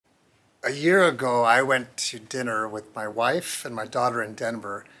A year ago, I went to dinner with my wife and my daughter in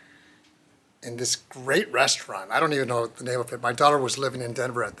Denver in this great restaurant. I don't even know the name of it. My daughter was living in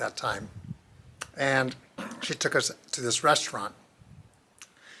Denver at that time, and she took us to this restaurant.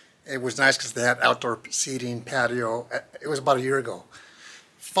 It was nice because they had outdoor seating, patio. It was about a year ago.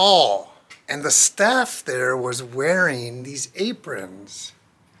 Fall, and the staff there was wearing these aprons,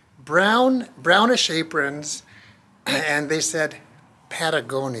 brownish aprons, and they said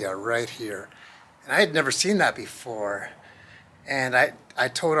Patagonia right here. And I had never seen that before. And I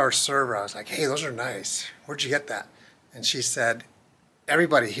told our server, I was like, hey, those are nice. Where'd you get that? And she said,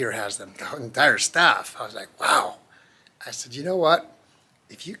 everybody here has them, the entire staff. I was like, wow. I said, you know what?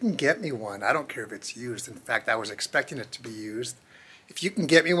 If you can get me one, I don't care if it's used. In fact, I was expecting it to be used. If you can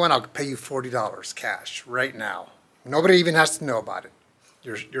get me one, I'll pay you $40 cash right now. Nobody even has to know about it.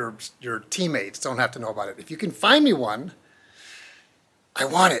 Your teammates don't have to know about it. If you can find me one, I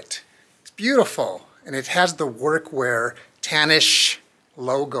want it. It's beautiful. And it has the workwear tannish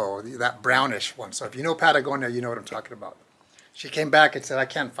logo, that brownish one. So if you know Patagonia, you know what I'm talking about. She came back and said, I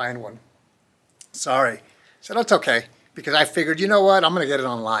can't find one. Sorry. I said, that's okay. Because I figured, you know what, I'm going to get it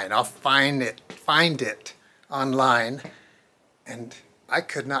online. I'll find it online. And I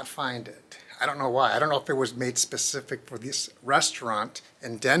could not find it. I don't know why. I don't know if it was made specific for this restaurant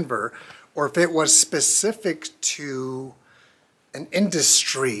in Denver or if it was specific to an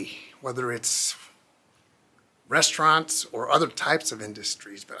industry, whether it's restaurants or other types of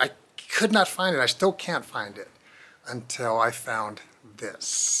industries. But I could not find it. I still can't find it until I found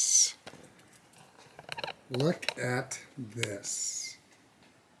this. Look at this.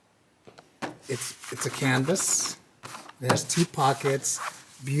 It's a canvas. It has two pockets,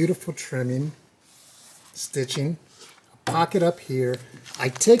 beautiful trimming, stitching, a pocket up here. I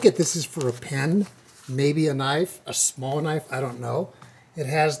take it this is for a pen, maybe a knife, a small knife, I don't know. It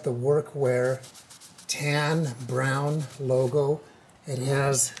has the workwear tan brown logo. It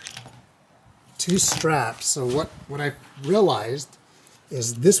has two straps. So what I realized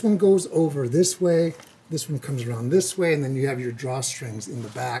is this one goes over this way, this one comes around this way, and then you have your drawstrings in the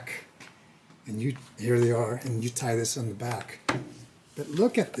back. And here they are, and you tie this on the back. But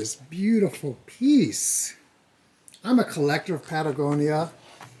look at this beautiful piece. I'm a collector of Patagonia,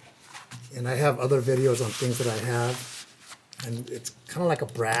 and I have other videos on things that I have. And it's kind of like a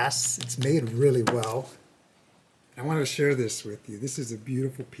brass. It's made really well. I want to share this with you. This is a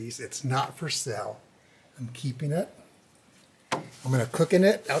beautiful piece. It's not for sale. I'm keeping it. I'm going to cook in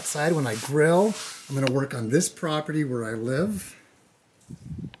it outside when I grill. I'm going to work on this property where I live.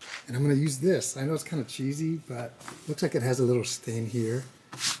 And I'm going to use this. I know it's kind of cheesy, but it looks like it has a little stain here.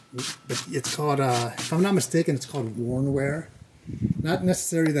 But it's called, if I'm not mistaken, it's called wornware. Not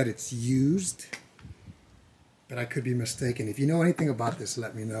necessarily that it's used, but I could be mistaken. If you know anything about this,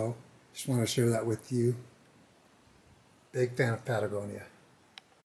 let me know. Just want to share that with you. Big fan of Patagonia.